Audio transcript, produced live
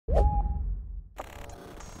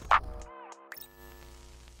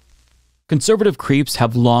Conservative creeps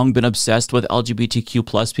have long been obsessed with LGBTQ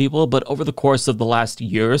plus people, but over the course of the last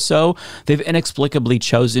year or so, they've inexplicably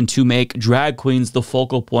chosen to make drag queens the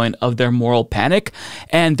focal point of their moral panic,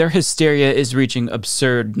 and their hysteria is reaching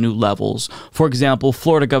absurd new levels. For example,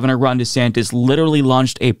 Florida Governor Ron DeSantis literally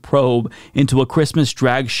launched a probe into a Christmas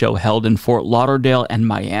drag show held in Fort Lauderdale and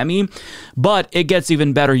Miami. But it gets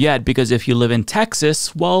even better yet, because if you live in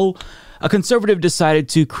Texas, well, a conservative decided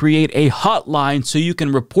to create a hotline so you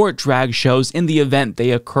can report drag shows in the event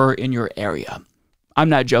they occur in your area. I'm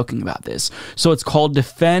not joking about this. So it's called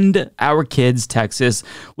Defend Our Kids Texas,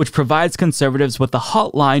 which provides conservatives with a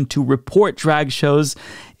hotline to report drag shows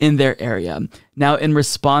in their area. Now, in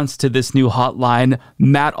response to this new hotline,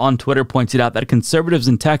 Matt on Twitter pointed out that conservatives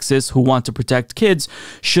in Texas who want to protect kids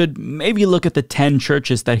should maybe look at the 10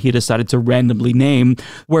 churches that he decided to randomly name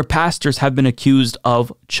where pastors have been accused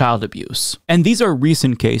of child abuse. And these are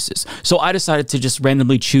recent cases, so I decided to just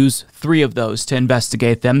randomly choose 3 of those to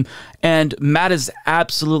investigate them, and Matt is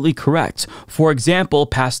absolutely correct. For example,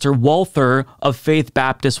 Pastor Walther of Faith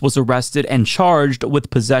Baptist was arrested and charged with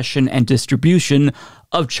possession and distribution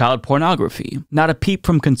of child pornography. Not a peep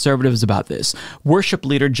from conservatives about this. Worship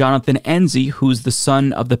leader Jonathan Enzi, who's the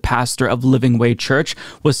son of the pastor of Living Way Church,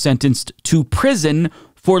 was sentenced to prison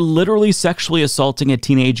for literally sexually assaulting a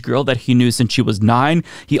teenage girl that he knew since she was 9.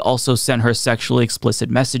 He also sent her sexually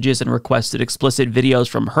explicit messages and requested explicit videos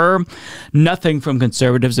from her. Nothing from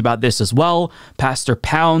conservatives about this as well. Pastor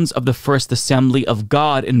Pounds of the First Assembly of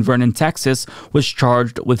God in Vernon, Texas, was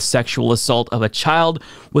charged with sexual assault of a child,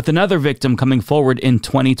 with another victim coming forward in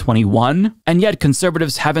 2021. And yet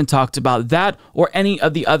conservatives haven't talked about that or any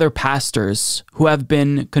of the other pastors who have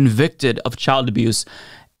been convicted of child abuse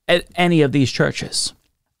at any of these churches.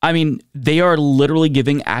 I mean, they are literally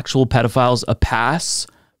giving actual pedophiles a pass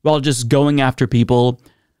while just going after people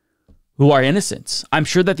who are innocent. I'm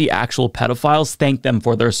sure that the actual pedophiles thank them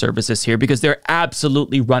for their services here, because they're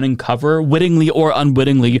absolutely running cover, wittingly or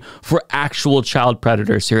unwittingly, for actual child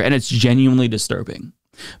predators here, and it's genuinely disturbing.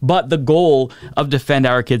 But the goal of Defend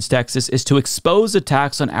Our Kids Texas is to expose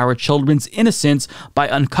attacks on our children's innocence by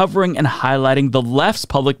uncovering and highlighting the left's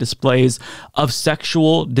public displays of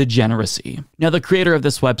sexual degeneracy. Now, the creator of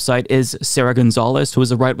this website is Sarah Gonzalez, who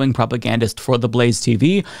is a right-wing propagandist for The Blaze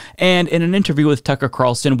TV, and in an interview with Tucker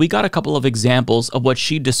Carlson, we got a couple of examples of what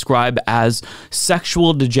she described as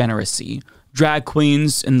sexual degeneracy. Drag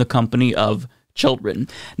queens in the company of children.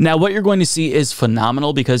 Now, what you're going to see is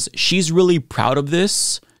phenomenal, because she's really proud of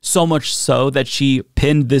this, so much so that she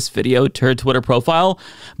pinned this video to her Twitter profile,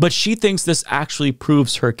 but she thinks this actually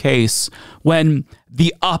proves her case when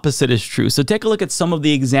the opposite is true. So take a look at some of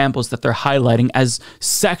the examples that they're highlighting as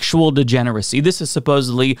sexual degeneracy. This is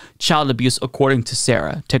supposedly child abuse, according to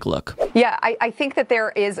Sarah. Take a look. Yeah, I think that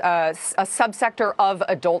there is a subsector of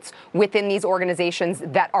adults within these organizations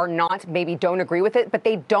that are not, maybe don't agree with it, but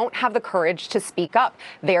they don't have the courage to speak up.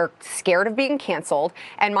 They're scared of being canceled.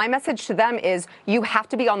 And my message to them is, you have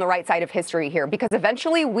to be on the right side of history here, because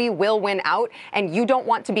eventually we will win out, and you don't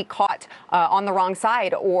want to be caught on the wrong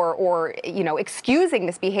side or you know, excusing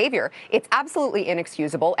this behavior. It's absolutely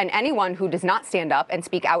inexcusable, and anyone who does not stand up and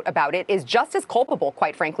speak out about it is just as culpable,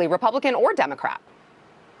 quite frankly, Republican or Democrat.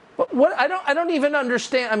 What I don't even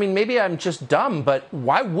understand. I mean, maybe I'm just dumb, but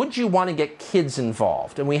why would you want to get kids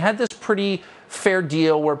involved? And we had this pretty fair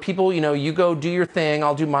deal where people, you know, you go do your thing,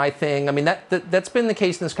 I'll do my thing. I mean, that's been the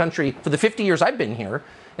case in this country for the 50 years I've been here.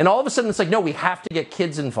 And all of a sudden it's like, no, we have to get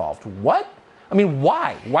kids involved. What? I mean,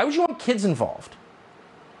 why? Why would you want kids involved?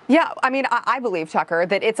 Yeah, I mean, I believe, Tucker,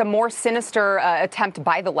 that it's a more sinister attempt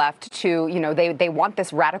by the left to, you know, they want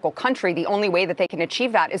this radical country. The only way that they can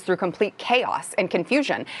achieve that is through complete chaos and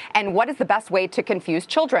confusion. And what is the best way to confuse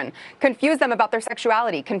children? Confuse them about their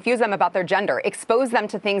sexuality, confuse them about their gender, expose them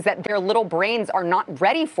to things that their little brains are not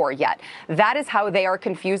ready for yet. That is how they are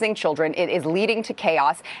confusing children. It is leading to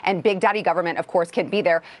chaos. And Big Daddy government, of course, can be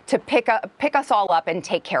there to pick us all up and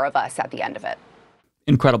take care of us at the end of it.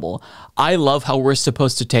 Incredible. I love how we're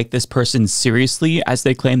supposed to take this person seriously as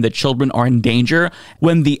they claim that children are in danger,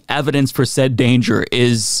 when the evidence for said danger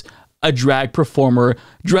is a drag performer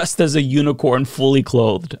dressed as a unicorn, fully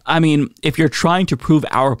clothed. I mean, if you're trying to prove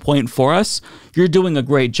our point for us, you're doing a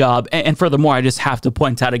great job. And furthermore, I just have to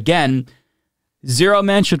point out again, zero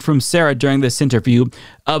mention from Sarah during this interview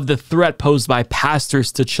of the threat posed by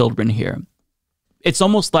pastors to children here. It's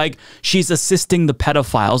almost like she's assisting the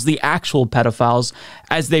pedophiles, the actual pedophiles,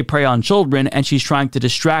 as they prey on children, and she's trying to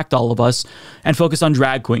distract all of us and focus on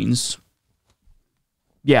drag queens.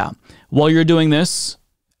 Yeah, while you're doing this,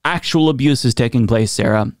 actual abuse is taking place,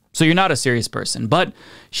 Sarah. So you're not a serious person, but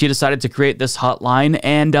she decided to create this hotline,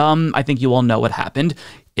 and I think you all know what happened.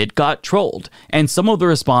 it got trolled. And some of the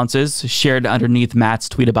responses shared underneath Matt's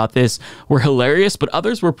tweet about this were hilarious, but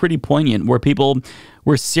others were pretty poignant, where people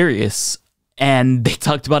were serious and they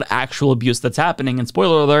talked about actual abuse that's happening. And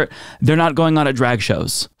spoiler alert, they're not going on at drag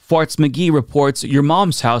shows. Farts McGee reports, your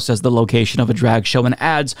mom's house as the location of a drag show, and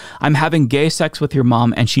adds, I'm having gay sex with your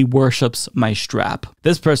mom and she worships my strap.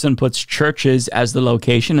 This person puts churches as the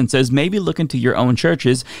location and says, maybe look into your own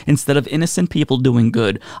churches instead of innocent people doing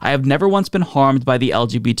good. I have never once been harmed by the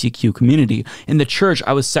LGBTQ community. In the church,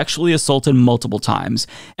 I was sexually assaulted multiple times.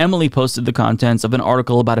 Emily posted the contents of an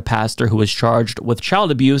article about a pastor who was charged with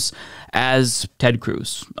child abuse as Ted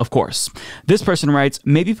Cruz, of course. This person writes,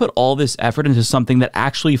 maybe put all this effort into something that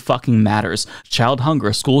actually fucking matters. Child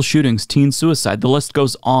hunger, school shootings, teen suicide, the list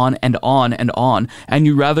goes on and on and on. And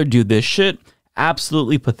you'd rather do this shit?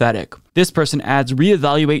 Absolutely pathetic. This person adds,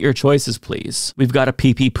 reevaluate your choices, please. We've got a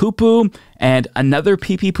pee-pee poo-poo and another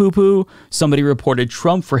pee-pee poo-poo. Somebody reported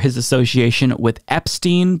Trump for his association with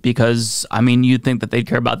Epstein because, I mean, you'd think that they'd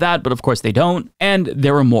care about that, but of course they don't. And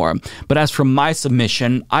there were more. But as for my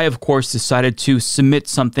submission, I, of course, decided to submit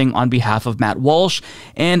something on behalf of Matt Walsh,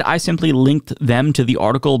 and I simply linked them to the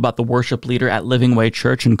article about the worship leader at Living Way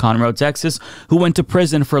Church in Conroe, Texas, who went to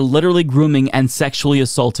prison for literally grooming and sexually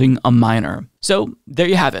assaulting a minor. So there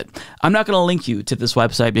you have it. I'm not going to link you to this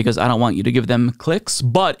website because I don't want you to give them clicks,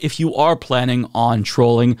 but if you are planning on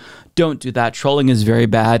trolling, don't do that. Trolling is very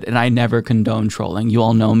bad, and I never condone trolling. You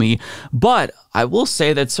all know me. But I will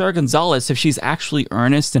say that Sarah Gonzalez, if she's actually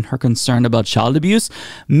earnest in her concern about child abuse,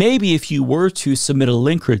 maybe if you were to submit a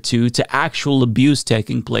link or two to actual abuse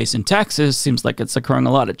taking place in Texas, seems like it's occurring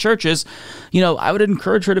a lot at churches, I would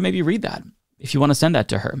encourage her to maybe read that. If you want to send that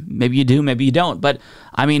to her. Maybe you do, maybe you don't. But,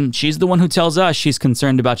 I mean, she's the one who tells us she's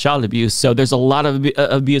concerned about child abuse. So there's a lot of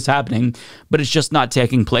abuse happening, but it's just not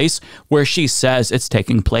taking place where she says it's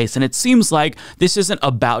taking place. And it seems like this isn't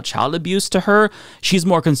about child abuse to her. She's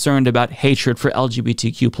more concerned about hatred for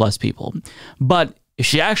LGBTQ plus people. But if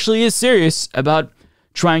she actually is serious about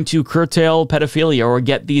trying to curtail pedophilia or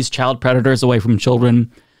get these child predators away from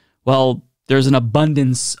children, well, there's an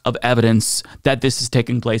abundance of evidence that this is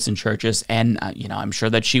taking place in churches, and I'm sure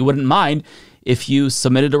that she wouldn't mind if you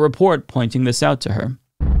submitted a report pointing this out to her.